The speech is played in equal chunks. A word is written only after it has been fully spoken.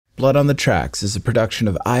Blood on the Tracks is a production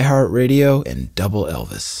of iHeartRadio and Double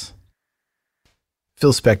Elvis.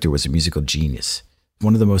 Phil Spector was a musical genius,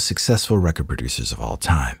 one of the most successful record producers of all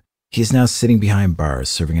time. He is now sitting behind bars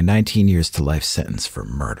serving a 19 years to life sentence for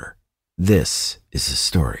murder. This is his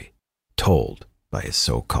story, told by his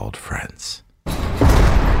so-called friends.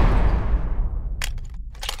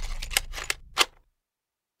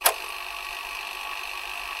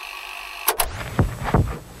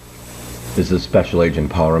 This is Special Agent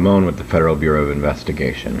Paul Ramon with the Federal Bureau of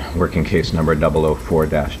Investigation, working case number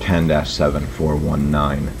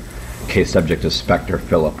 004-10-7419. Case subject is Spector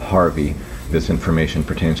Philip Harvey. This information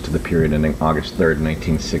pertains to the period ending August 3rd,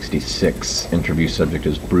 1966. Interview subject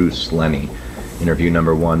is Bruce Lenny. Interview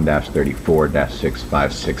number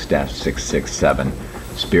 1-34-656-667.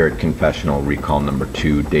 Spirit Confessional, recall number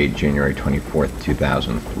 2, date January 24th,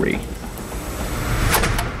 2003.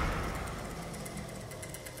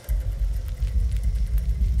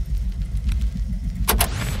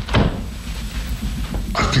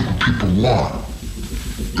 I think what people want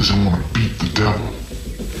is they want to beat the devil.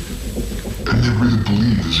 And they really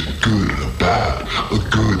believe there's a good and a bad, a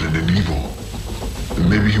good and an evil. And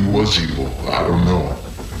maybe he was evil, I don't know.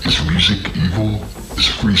 Is music evil? Is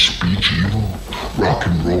free speech evil? Rock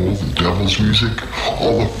and roll, the devil's music?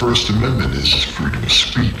 All the First Amendment is freedom of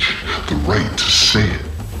speech, the right to say it.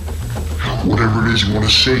 Whatever it is you want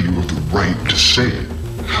to say, you have the right to say it.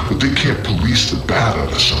 But they can't police the bad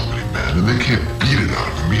out of somebody, man, and they can't beat it out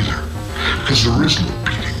of him either. Because there is no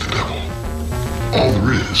beating the devil. All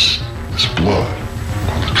there is blood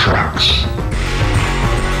on the tracks.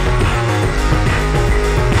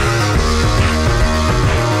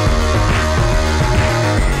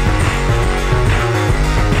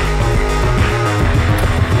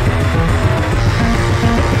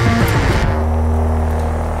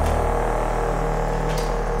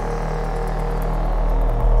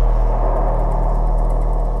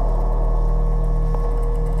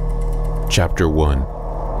 Chapter 1.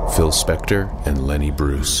 Phil Spector and Lenny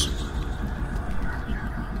Bruce.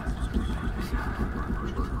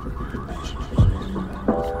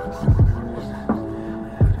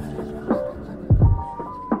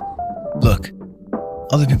 Look,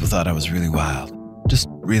 other people thought I was really wild, just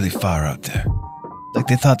really far out there. Like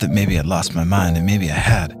they thought that maybe I'd lost my mind, and maybe I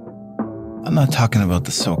had. I'm not talking about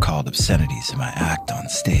the so-called obscenities in my act on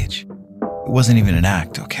stage. It wasn't even an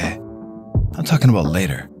act, okay? I'm talking about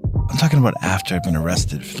later. I'm talking about after I'd been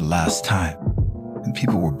arrested for the last time, and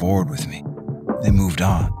people were bored with me. They moved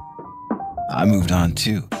on. I moved on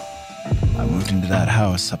too. I moved into that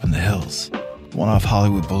house up in the hills, one off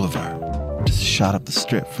Hollywood Boulevard, just a shot up the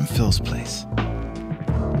strip from Phil's place.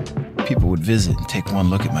 People would visit and take one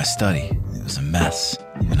look at my study. It was a mess.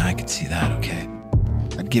 Even I could see that, okay?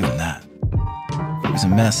 I'd give him that. It was a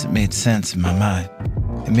mess that made sense in my mind.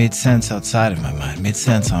 It made sense outside of my mind. It made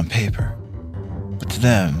sense on paper. But to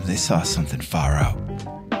them, they saw something far out.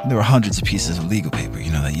 There were hundreds of pieces of legal paper,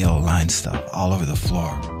 you know, that yellow line stuff, all over the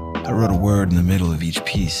floor. I wrote a word in the middle of each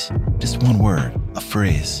piece. Just one word, a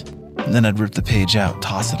phrase. And then I'd rip the page out,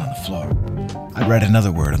 toss it on the floor. I'd write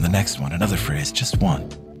another word on the next one, another phrase, just one.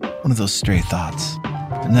 One of those stray thoughts.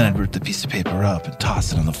 And then I'd rip the piece of paper up and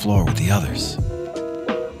toss it on the floor with the others.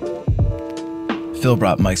 Phil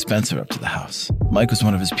brought Mike Spencer up to the house. Mike was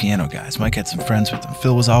one of his piano guys. Mike had some friends with him.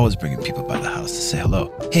 Phil was always bringing people by the house to say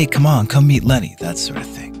hello. Hey, come on, come meet Lenny, that sort of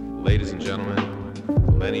thing. Ladies and gentlemen,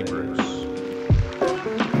 Lenny Bruce.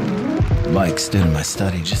 Mike stood in my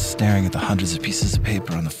study just staring at the hundreds of pieces of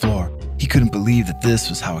paper on the floor. He couldn't believe that this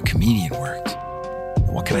was how a comedian worked.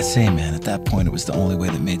 What can I say, man? At that point, it was the only way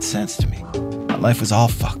that made sense to me. My life was all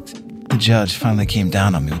fucked. The judge finally came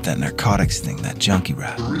down on me with that narcotics thing, that junkie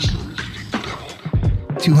rap.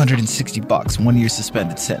 $260, 1 year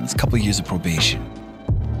suspended sentence, couple years of probation.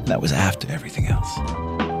 That was after everything else.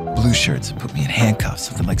 Blue shirts had put me in handcuffs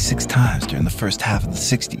something like 6 times during the first half of the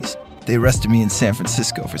 60s. They arrested me in San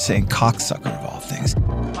Francisco for saying cocksucker of all things.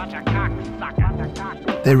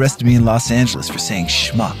 They arrested me in Los Angeles for saying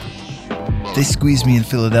schmuck. They squeezed me in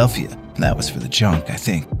Philadelphia, and that was for the junk, I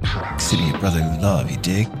think. City of brotherly love, you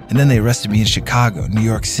dig? And then they arrested me in Chicago, New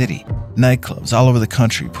York City. Nightclubs all over the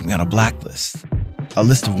country put me on a blacklist. A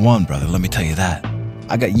list of one, brother, let me tell you that.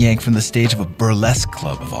 I got yanked from the stage of a burlesque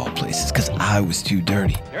club of all places because I was too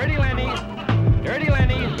dirty. Dirty Lenny! Dirty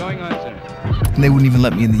Lenny is going on, sir. And they wouldn't even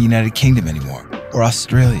let me in the United Kingdom anymore, or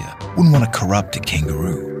Australia. Wouldn't want to corrupt a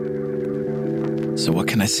kangaroo. So what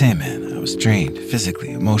can I say, man? I was drained,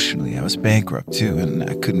 physically, emotionally. I was bankrupt too, and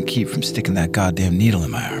I couldn't keep from sticking that goddamn needle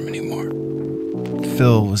in my arm anymore.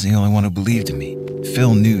 Phil was the only one who believed in me.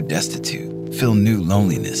 Phil knew destitute. Phil knew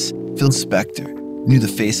loneliness. Phil Spector. Knew the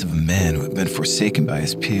face of a man who had been forsaken by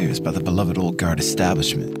his peers, by the beloved old guard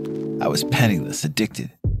establishment. I was penniless,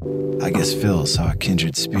 addicted. I guess Phil saw a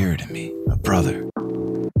kindred spirit in me, a brother.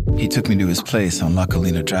 He took me to his place on La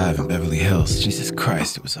Colina Drive in Beverly Hills. Jesus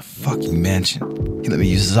Christ, it was a fucking mansion. He let me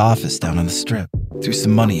use his office down on the Strip. Threw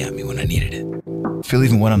some money at me when I needed it. Phil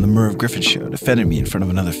even went on the Merv Griffin show, defended me in front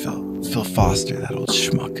of another Phil. Phil Foster, that old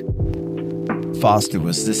schmuck. Foster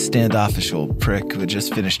was this standoffish old prick who had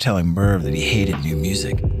just finished telling Merv that he hated new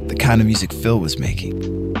music, the kind of music Phil was making.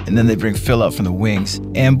 And then they bring Phil out from the wings,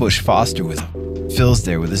 ambush Foster with him. Phil's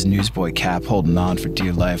there with his newsboy cap holding on for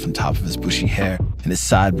dear life on top of his bushy hair, and his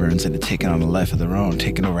sideburns had taken on a life of their own,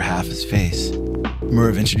 taking over half his face.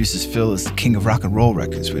 Merv introduces Phil as the king of rock and roll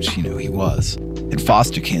records, which, he was. And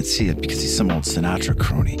Foster can't see it because he's some old Sinatra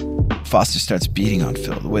crony. Foster starts beating on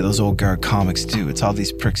Phil, the way those old guard comics do. It's all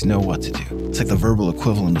these pricks know what to do. It's like the verbal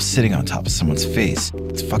equivalent of sitting on top of someone's face.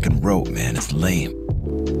 It's fucking rote, man. It's lame.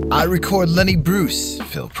 I record Lenny Bruce,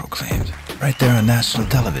 Phil proclaimed, right there on national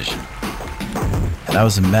television. And I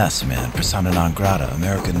was a mess, man. Persona non grata.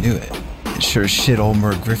 America knew it. And sure as shit, old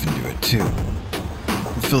Merv Griffin knew it, too.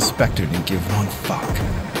 And Phil Spector didn't give one fuck.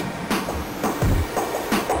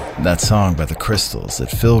 That song by the Crystals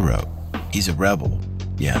that Phil wrote, He's a Rebel.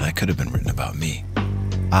 Yeah, that could have been written about me.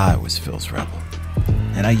 I was Phil's rebel.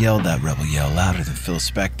 And I yelled that rebel yell louder than Phil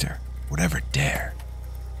Spector would ever dare.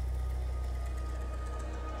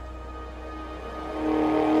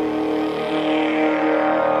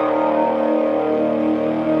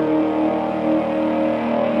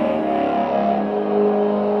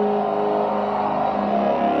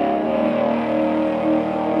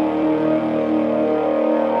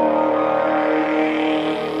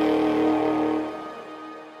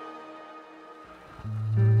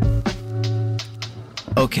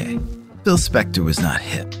 Okay, Phil Spector was not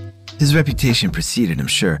hip. His reputation preceded him,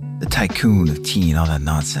 sure, the tycoon of teen, all that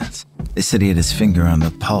nonsense. They said he had his finger on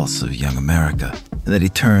the pulse of young America, and that he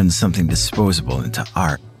turned something disposable into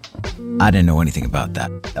art. I didn't know anything about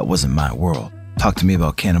that. That wasn't my world. Talk to me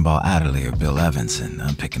about Cannonball Adderley or Bill Evans, and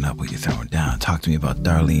I'm picking up what you're throwing down. Talk to me about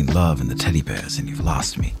Darlene Love and the Teddy Bears, and you've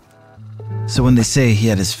lost me. So when they say he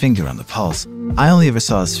had his finger on the pulse, I only ever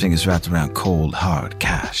saw his fingers wrapped around cold, hard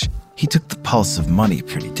cash. He took the pulse of money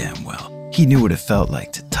pretty damn well. He knew what it felt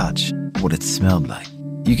like to touch, what it smelled like.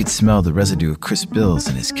 You could smell the residue of crisp bills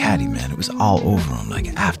in his caddy, man. It was all over him like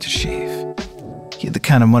aftershave. He had the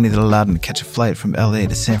kind of money that allowed him to catch a flight from LA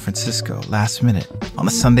to San Francisco last minute on a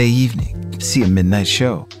Sunday evening to see a midnight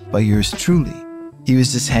show by yours truly. He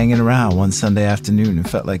was just hanging around one Sunday afternoon and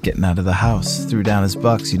felt like getting out of the house, threw down his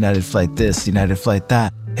bucks, United Flight this, United Flight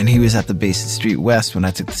that, and he was at the Basin Street West when I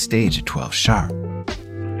took the stage at 12 sharp.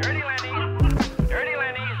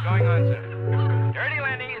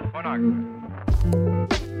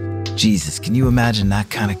 Jesus, can you imagine that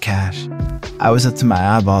kind of cash? I was up to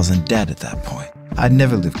my eyeballs in debt at that point. I'd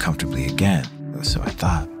never live comfortably again, or so I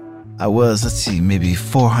thought. I was, maybe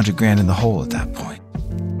 400 grand in the hole at that point.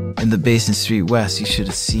 In the Basin Street West, you should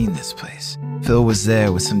have seen this place. Phil was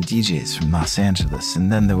there with some DJs from Los Angeles,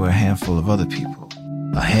 and then there were a handful of other people.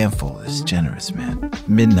 A handful is generous, man.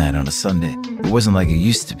 Midnight on a Sunday. It wasn't like it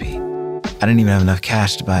used to be. I didn't even have enough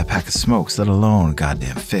cash to buy a pack of smokes, let alone a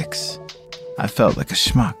goddamn fix. I felt like a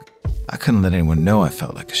schmuck. I couldn't let anyone know I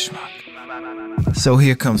felt like a schmuck. So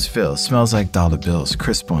here comes Phil. Smells like dollar bills,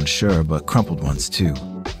 crisp ones, sure, but crumpled ones too.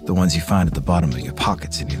 The ones you find at the bottom of your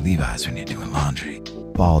pockets in your Levi's when you're doing laundry.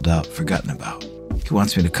 Balled up, forgotten about. He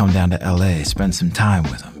wants me to come down to LA, spend some time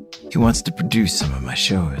with him. He wants to produce some of my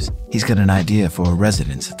shows. He's got an idea for a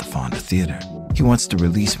residence at the Fonda Theater. He wants to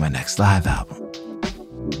release my next live album.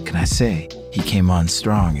 Can I say, he came on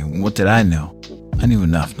strong, and what did I know? I knew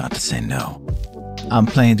enough not to say no. I'm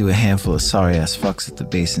playing to a handful of sorry-ass fucks at the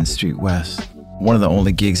Basin Street West. One of the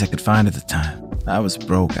only gigs I could find at the time. I was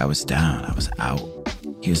broke, I was down, I was out.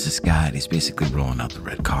 Here's this guy, and he's basically rolling out the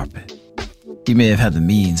red carpet. He may have had the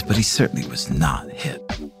means, but he certainly was not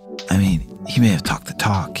hip. I mean, he may have talked the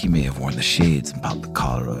talk, he may have worn the shades and popped the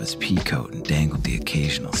collar of his pea coat and dangled the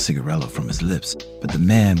occasional cigarello from his lips, but the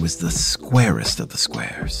man was the squarest of the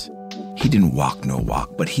squares. He didn't walk no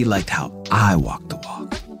walk, but he liked how I walked the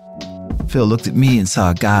walk. Phil looked at me and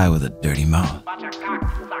saw a guy with a dirty mouth.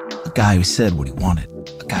 A guy who said what he wanted.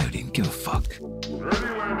 A guy who didn't give a fuck.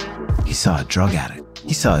 He saw a drug addict.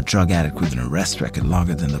 He saw a drug addict with an arrest record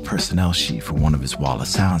longer than the personnel sheet for one of his wall of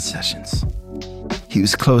sound sessions. He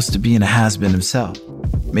was close to being a has-been himself.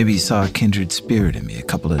 Maybe he saw a kindred spirit in me, a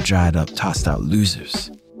couple of dried-up, tossed-out losers.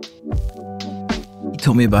 He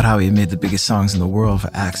told me about how he had made the biggest songs in the world for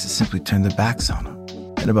acts that simply turned their backs on him,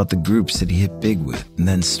 and about the groups that he hit big with and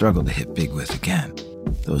then struggled to hit big with again.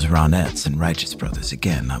 Those Ronettes and Righteous Brothers,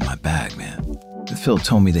 again, not my bag, man. But Phil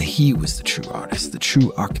told me that he was the true artist, the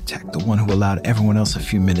true architect, the one who allowed everyone else a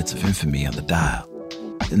few minutes of infamy on the dial.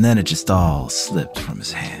 And then it just all slipped from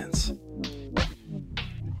his hands.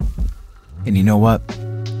 And you know what?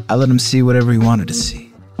 I let him see whatever he wanted to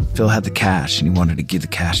see. Phil had the cash, and he wanted to give the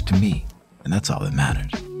cash to me. And that's all that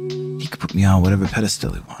mattered. He could put me on whatever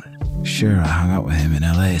pedestal he wanted. Sure, I hung out with him in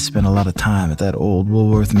LA, spent a lot of time at that old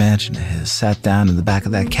Woolworth mansion of his, sat down in the back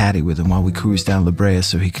of that caddy with him while we cruised down La Brea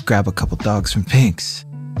so he could grab a couple dogs from Pink's.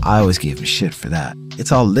 I always gave him shit for that.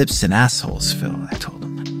 It's all lips and assholes, Phil, I told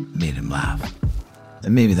him. Made him laugh.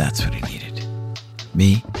 And maybe that's what he needed.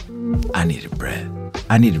 Me? I needed bread.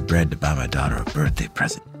 I needed bread to buy my daughter a birthday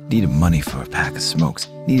present. Needed money for a pack of smokes.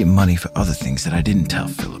 Needed money for other things that I didn't tell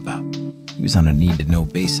Phil about. He was on a need-to-know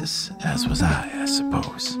basis, as was I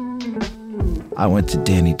suppose. I went to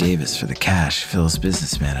Danny Davis for the cash, Phil's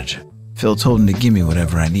business manager. Phil told him to give me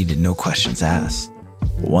whatever I needed, no questions asked.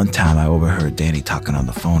 But one time I overheard Danny talking on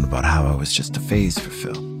the phone about how I was just a phase for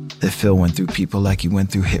Phil. That Phil went through people like he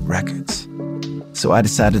went through hit records. So I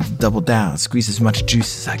decided to double down, squeeze as much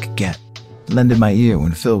juice as I could get. Lended my ear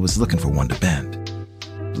when Phil was looking for one to bend.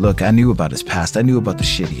 Look, I knew about his past. I knew about the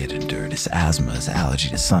shit he had endured, his asthma, his allergy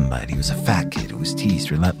to sunlight. He was a fat kid who was teased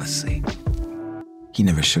relentlessly. He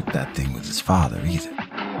never shook that thing with his father either.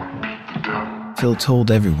 Phil told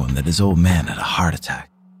everyone that his old man had a heart attack.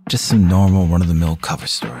 Just some normal, run-of-the-mill cover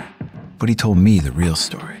story. But he told me the real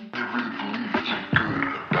story.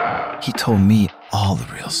 He told me all the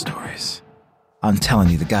real stories. I'm telling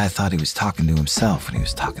you, the guy thought he was talking to himself when he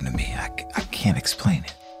was talking to me. I can't explain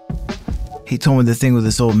it. He told me the thing with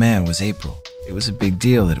this old man was April. It was a big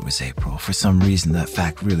deal that it was April. For some reason, that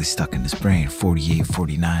fact really stuck in his brain, 48,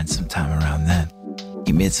 49, sometime around then.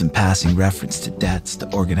 He made some passing reference to debts,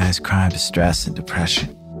 to organized crime, to stress and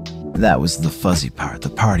depression. That was the fuzzy part. The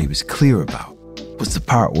part he was clear about was the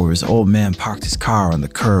part where his old man parked his car on the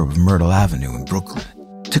curb of Myrtle Avenue in Brooklyn,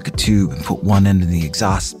 took a tube and put one end in the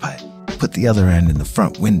exhaust pipe, put the other end in the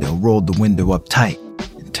front window, rolled the window up tight,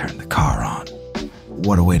 and turned the car on.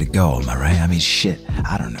 What a way to go, am I right? I mean, shit,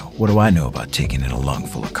 I don't know. What do I know about taking in a lung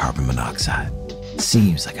full of carbon monoxide?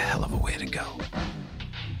 Seems like a hell of a way to go.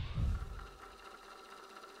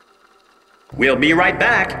 We'll be right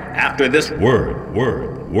back after this word.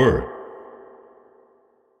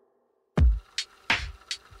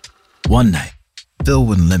 One night, Phil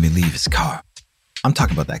wouldn't let me leave his car. I'm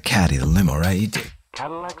talking about that caddy, the limo, right? You dig?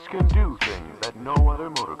 Cadillacs can do things that no other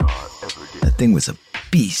motor car ever did. That thing was a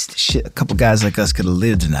beast. Shit, a couple guys like us could have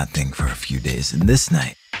lived in that thing for a few days. And this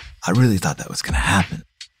night, I really thought that was gonna happen,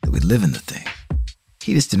 that we'd live in the thing.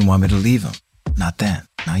 He just didn't want me to leave him. Not then,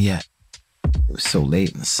 not yet. It was so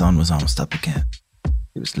late and the sun was almost up again.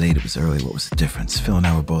 It was late, it was early, what was the difference? Phil and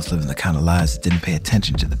I were both living the kind of lives that didn't pay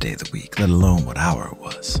attention to the day of the week, let alone what hour it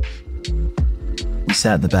was. We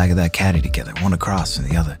sat in the back of that caddy together, one across from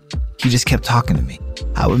the other. He just kept talking to me.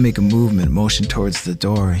 I would make a movement, motion towards the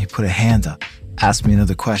door, and he put a hand up, asked me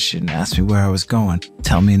another question, asked me where I was going,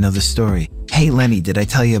 tell me another story. Hey Lenny, did I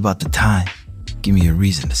tell you about the time? Give me a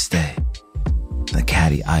reason to stay. The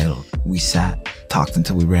caddy idled. We sat, talked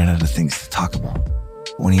until we ran out of things to talk about.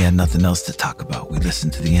 When he had nothing else to talk about, we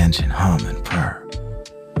listened to the engine hum and purr.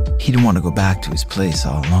 He didn't want to go back to his place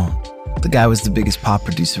all alone. The guy was the biggest pop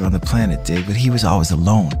producer on the planet, dig, but he was always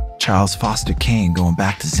alone. Charles Foster Kane going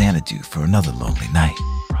back to Xanadu for another lonely night.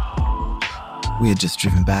 We had just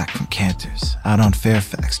driven back from Cantor's, out on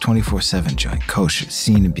Fairfax, 24/7 joint, kosher,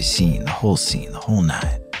 seen and be seen, the whole scene, the whole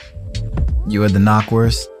nine. You had the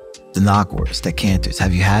knockwurst? The knockwurst at Cantor's.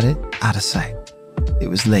 Have you had it? Out of sight. It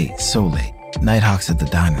was late, so late. Nighthawks at the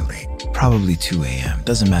diner late. Probably 2 a.m.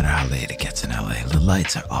 Doesn't matter how late it gets in LA, the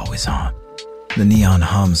lights are always on. The neon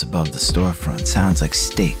hums above the storefront, sounds like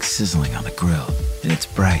steak sizzling on the grill. And it's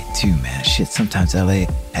bright too, man. Shit, sometimes LA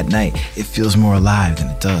at night, it feels more alive than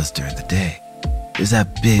it does during the day. There's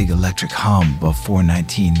that big electric hum above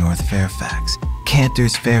 419 North Fairfax.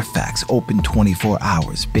 Cantor's Fairfax, open 24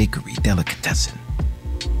 hours, bakery, delicatessen.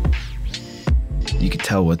 You could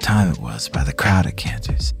tell what time it was by the crowd at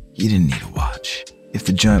Cantor's. You didn't need a watch. If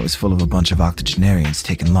the joint was full of a bunch of octogenarians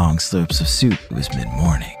taking long slurps of soup, it was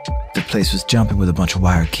mid-morning. The place was jumping with a bunch of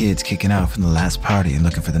wired kids kicking out from the last party and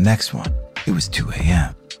looking for the next one. It was 2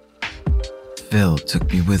 a.m. Phil took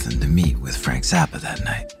me with him to meet with Frank Zappa that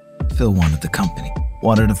night. Phil wanted the company,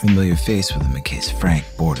 wanted a familiar face with him in case Frank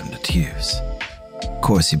bored him to tears. Of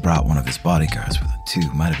course, he brought one of his bodyguards with him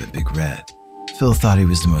too, might have been Big Red. Phil thought he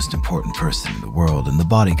was the most important person in the world, and the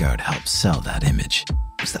bodyguard helped sell that image.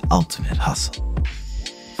 It was the ultimate hustle.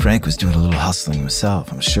 Frank was doing a little hustling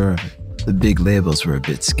himself, I'm sure of it. The big labels were a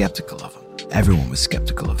bit skeptical of him. Everyone was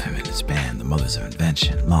skeptical of him and his band, the Mothers of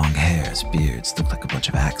Invention. Long hairs, beards, looked like a bunch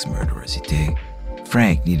of axe murderers, you dig?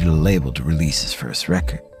 Frank needed a label to release his first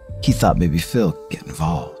record. He thought maybe Phil could get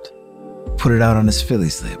involved. Put it out on his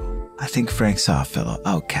Phillies label. I think Frank saw a fellow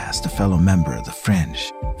outcast, a fellow member of the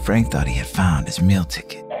Fringe. Frank thought he had found his meal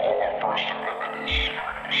ticket.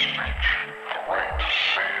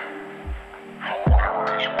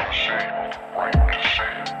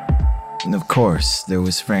 And of course, there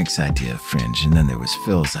was Frank's idea of Fringe, and then there was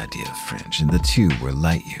Phil's idea of Fringe, and the two were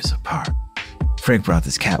light years apart. Frank brought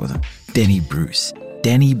this cat with him, Denny Bruce.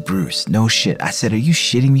 Denny Bruce, no shit. I said, are you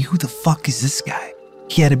shitting me? Who the fuck is this guy?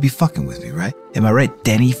 He had to be fucking with me, right? Am I right,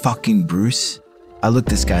 Denny fucking Bruce? I looked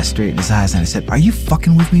this guy straight in his eyes and I said, are you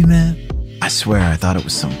fucking with me, man? I swear I thought it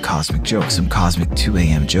was some cosmic joke, some cosmic 2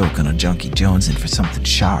 a.m. joke on a junkie jonesing for something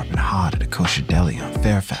sharp and hot at a kosher deli on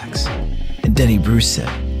Fairfax. And Denny Bruce said,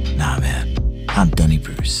 nah, man, I'm Denny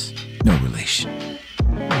Bruce. No relation.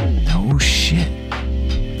 No shit.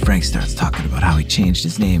 Frank starts talking about how he changed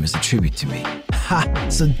his name as a tribute to me. Ha!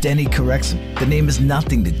 So Denny corrects him. The name has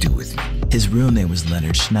nothing to do with me. His real name was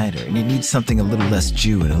Leonard Schneider, and he needs something a little less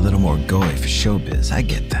Jew and a little more goy for showbiz. I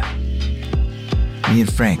get that. Me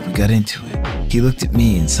and Frank, we got into it. He looked at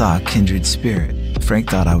me and saw a kindred spirit. Frank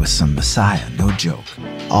thought I was some messiah, no joke.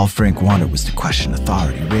 All Frank wanted was to question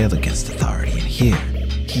authority, rail against authority, and here,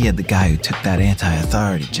 he had the guy who took that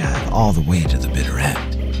anti-authority jab all the way to the bitter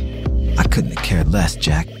end. I couldn't have cared less,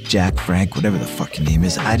 Jack, Frank, whatever the fuck your name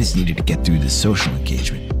is. I just needed to get through this social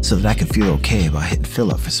engagement so that I could feel okay about hitting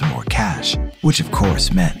Phil up for some more cash, which of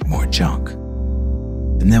course meant more junk.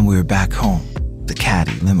 And then we were back home, the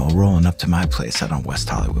caddy limo rolling up to my place out on West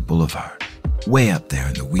Hollywood Boulevard, way up there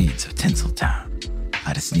in the weeds of Tinseltown.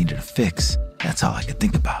 I just needed a fix. That's all I could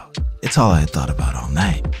think about. It's all I had thought about all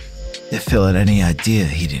night. If Phil had any idea,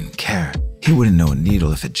 he didn't care. He wouldn't know a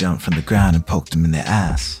needle if it jumped from the ground and poked him in the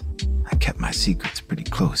ass. I kept my secrets pretty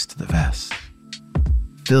close to the vest.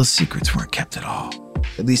 Phil's secrets weren't kept at all.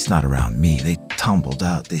 At least not around me. They tumbled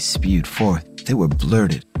out, they spewed forth, they were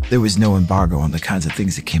blurted. There was no embargo on the kinds of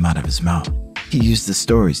things that came out of his mouth. He used the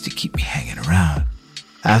stories to keep me hanging around.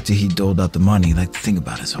 After he doled out the money, he liked to think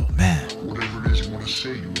about his old man. Whatever it is you want to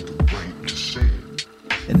say, you have the right to say it.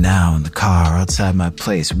 And now in the car outside my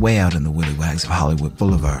place, way out in the willywags of Hollywood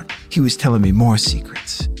Boulevard, he was telling me more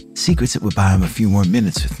secrets. Secrets that would buy him a few more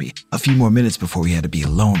minutes with me, a few more minutes before we had to be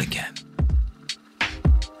alone again.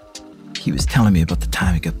 He was telling me about the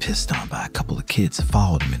time he got pissed on by a couple of kids that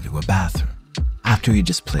followed him into a bathroom. After he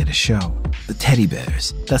just played a show. The Teddy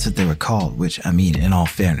Bears, that's what they were called, which, I mean, in all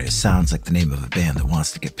fairness, sounds like the name of a band that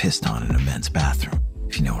wants to get pissed on in a men's bathroom,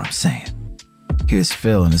 if you know what I'm saying. Here's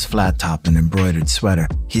Phil in his flat top and embroidered sweater.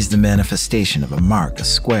 He's the manifestation of a mark, a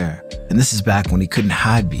square. And this is back when he couldn't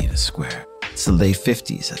hide being a square. It's the late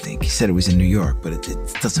 50s, I think. He said it was in New York, but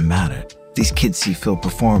it doesn't matter. These kids see Phil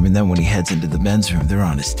perform, and then when he heads into the men's room, they're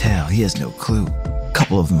on his tail. He has no clue. A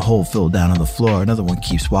couple of them hold Phil down on the floor, another one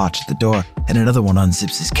keeps watch at the door, and another one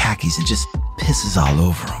unzips his khakis and just pisses all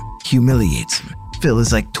over him, humiliates him. Phil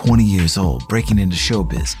is like 20 years old, breaking into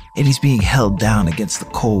showbiz, and he's being held down against the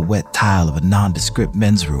cold, wet tile of a nondescript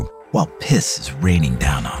men's room while piss is raining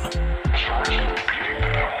down on him.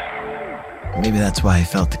 Maybe that's why he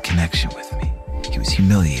felt the connection with me. He was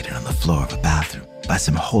humiliated on the floor of a bathroom by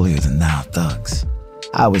some holier-than-thou thugs.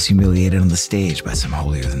 I was humiliated on the stage by some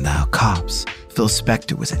holier-than-thou cops. Phil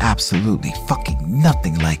Spector was absolutely fucking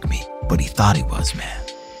nothing like me, but he thought he was, man.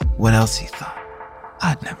 What else he thought?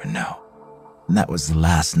 I'd never know. And that was the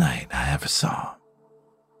last night I ever saw him.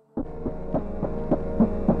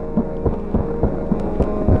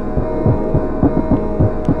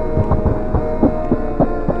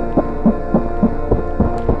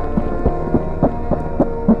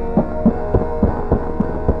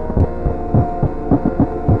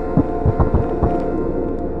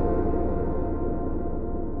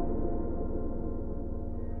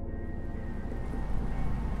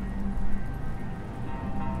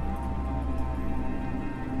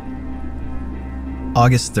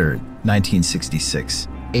 August 3rd, 1966,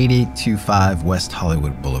 8825 West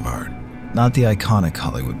Hollywood Boulevard. Not the iconic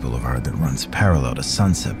Hollywood Boulevard that runs parallel to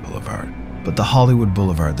Sunset Boulevard, but the Hollywood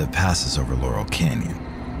Boulevard that passes over Laurel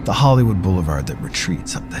Canyon. The Hollywood Boulevard that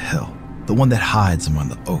retreats up the hill. The one that hides among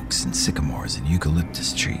the oaks and sycamores and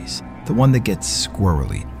eucalyptus trees. The one that gets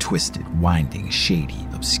squirrely, twisted, winding, shady,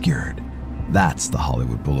 obscured. That's the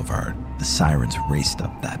Hollywood Boulevard the sirens raced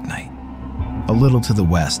up that night. A little to the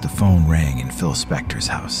west, a phone rang in Phil Spector's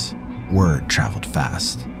house. Word traveled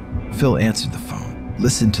fast. Phil answered the phone,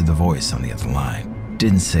 listened to the voice on the other line,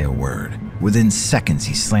 didn't say a word. Within seconds,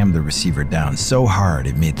 he slammed the receiver down so hard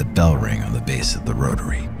it made the bell ring on the base of the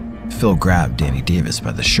rotary. Phil grabbed Danny Davis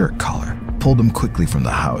by the shirt collar, pulled him quickly from the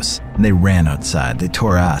house, and they ran outside. They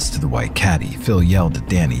tore ass to the white caddy. Phil yelled at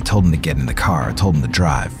Danny, told him to get in the car, told him to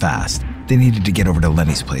drive fast. They needed to get over to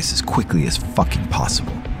Lenny's place as quickly as fucking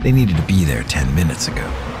possible. They needed to be there 10 minutes ago.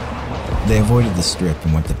 They avoided the strip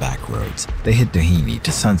and went the back roads. They hit Doheny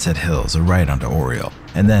to Sunset Hills, a right onto Oriole,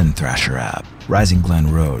 and then Thrasher Ave, Rising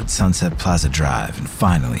Glen Road, Sunset Plaza Drive, and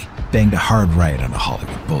finally banged a hard right onto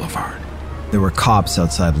Hollywood Boulevard. There were cops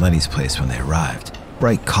outside Lenny's place when they arrived,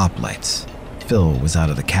 bright cop lights. Phil was out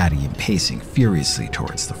of the caddy and pacing furiously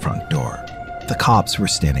towards the front door. The cops were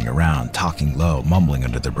standing around, talking low, mumbling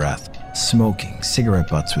under their breath, smoking, cigarette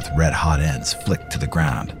butts with red-hot ends flicked to the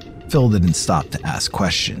ground. Phil didn't stop to ask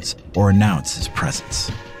questions or announce his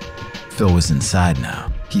presence. Phil was inside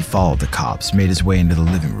now. He followed the cops, made his way into the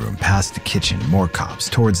living room, past the kitchen, more cops,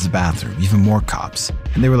 towards the bathroom, even more cops.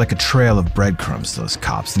 And they were like a trail of breadcrumbs, those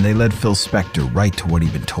cops, and they led Phil Spector right to what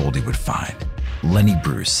he'd been told he would find. Lenny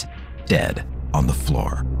Bruce, dead, on the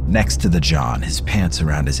floor, next to the John, his pants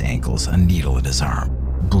around his ankles, a needle in his arm.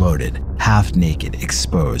 Bloated, half naked,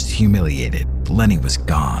 exposed, humiliated. Lenny was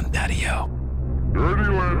gone, Daddy-O. Dirty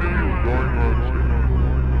Lenny is going on.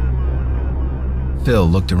 Phil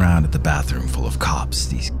looked around at the bathroom full of cops,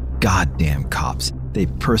 these goddamn cops. They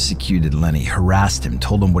persecuted Lenny, harassed him,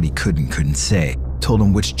 told him what he could and couldn't say, told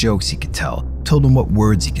him which jokes he could tell, told him what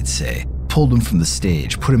words he could say, pulled him from the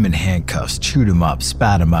stage, put him in handcuffs, chewed him up,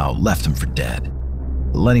 spat him out, left him for dead.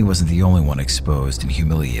 Lenny wasn't the only one exposed and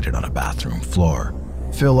humiliated on a bathroom floor.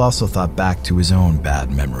 Phil also thought back to his own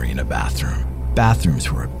bad memory in a bathroom.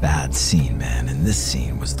 Bathrooms were a bad scene, man, and this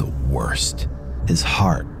scene was the worst. His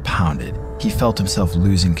heart pounded. He felt himself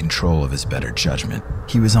losing control of his better judgment.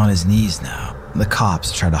 He was on his knees now. The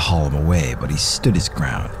cops tried to haul him away, but he stood his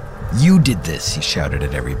ground. "You did this," he shouted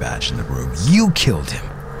at every badge in the room. "You killed him."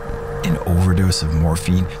 An overdose of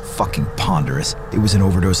morphine? Fucking ponderous. It was an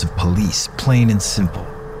overdose of police, plain and simple.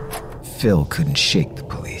 Phil couldn't shake the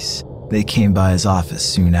police. They came by his office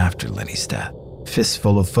soon after Lenny's death.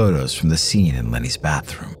 Fistful of photos from the scene in Lenny's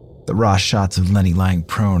bathroom. The raw shots of Lenny lying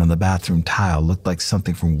prone on the bathroom tile looked like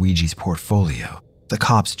something from Ouija's portfolio. The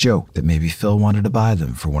cops joked that maybe Phil wanted to buy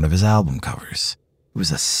them for one of his album covers. It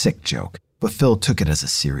was a sick joke, but Phil took it as a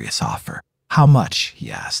serious offer. "How much?"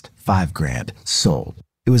 he asked. $5,000. Sold.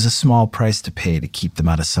 It was a small price to pay to keep them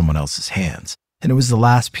out of someone else's hands, and it was the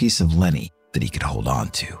last piece of Lenny that he could hold on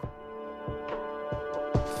to.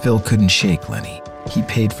 Phil couldn't shake Lenny. He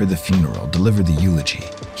paid for the funeral, delivered the eulogy.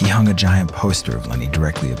 He hung a giant poster of Lenny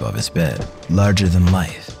directly above his bed, larger than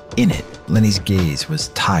life. In it, Lenny's gaze was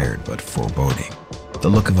tired but foreboding. The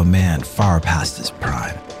look of a man far past his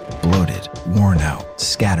prime, bloated, worn out,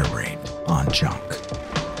 scatterbrained, on junk.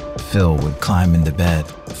 Phil would climb into bed,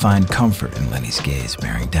 find comfort in Lenny's gaze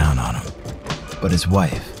bearing down on him. But his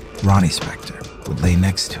wife, Ronnie Spector, would lay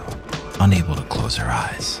next to him, unable to close her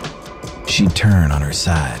eyes. She'd turn on her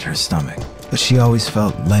side, her stomach, but she always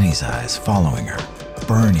felt Lenny's eyes following her,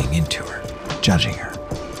 burning into her, judging her.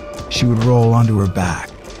 She would roll onto her back,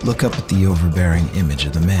 look up at the overbearing image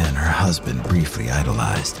of the man her husband briefly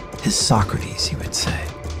idolized, his Socrates, he would say,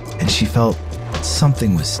 and she felt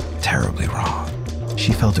something was terribly wrong.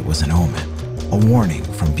 She felt it was an omen, a warning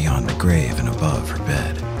from beyond the grave and above her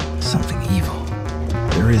bed, something evil.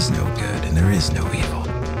 There is no good and there is no evil.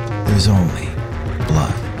 There's only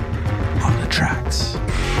blood on the tracks.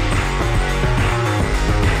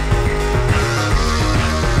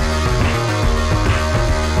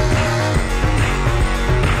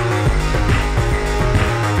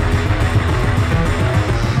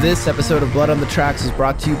 This episode of Blood on the Tracks is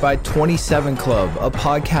brought to you by 27 Club, a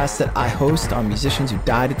podcast that I host on musicians who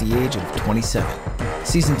died at the age of 27.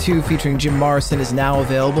 Season 2 featuring Jim Morrison is now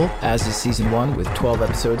available, as is Season 1 with 12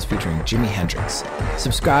 episodes featuring Jimi Hendrix.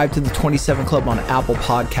 Subscribe to the 27 Club on Apple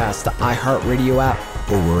Podcasts, the iHeartRadio app,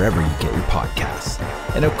 or wherever you get your podcasts.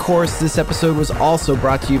 And of course, this episode was also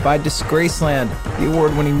brought to you by Disgraceland, the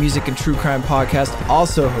award-winning music and true crime podcast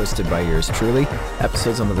also hosted by yours truly.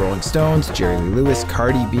 Episodes on the Rolling Stones, Jerry Lee Lewis,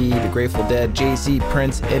 Cardi B, The Grateful Dead, Jay-Z,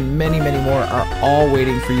 Prince, and many, many more are all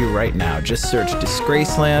waiting for you right now. Just search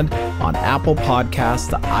Disgraceland on Apple Podcasts,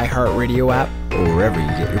 the iHeartRadio app, or wherever you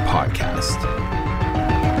get your podcast.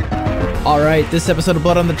 All right, this episode of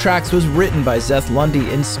Blood on the Tracks was written by Zeth Lundy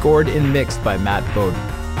and scored and mixed by Matt Bowden.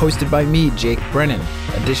 Hosted by me, Jake Brennan.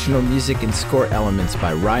 Additional music and score elements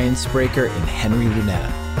by Ryan Spraker and Henry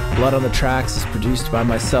Lunetta. Blood on the Tracks is produced by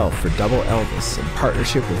myself for Double Elvis in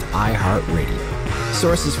partnership with iHeartRadio.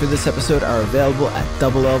 Sources for this episode are available at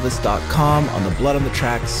doubleelvis.com on the Blood on the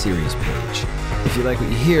Tracks series page. If you like what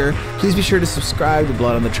you hear, please be sure to subscribe to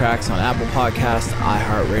Blood on the Tracks on Apple Podcasts,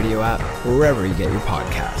 iHeartRadio app, wherever you get your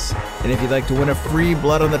podcasts. And if you'd like to win a free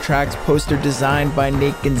Blood on the Tracks poster designed by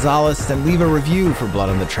Nate Gonzalez, then leave a review for Blood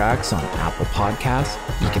on the Tracks on Apple Podcasts.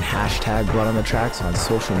 You can hashtag Blood on the Tracks on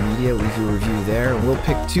social media, leave your review there, and we'll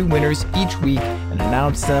pick 2 winners each week and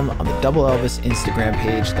announce them on the Double Elvis Instagram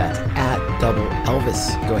page. That's at Double Elvis.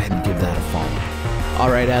 Go ahead and give that a follow.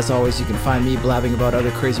 Alright, as always, you can find me blabbing about other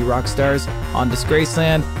crazy rock stars on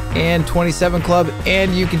Disgraceland and 27 Club,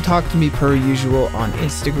 and you can talk to me per usual on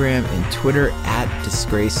Instagram and Twitter at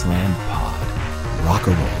DisgracelandPod. Rock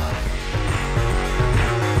and roll.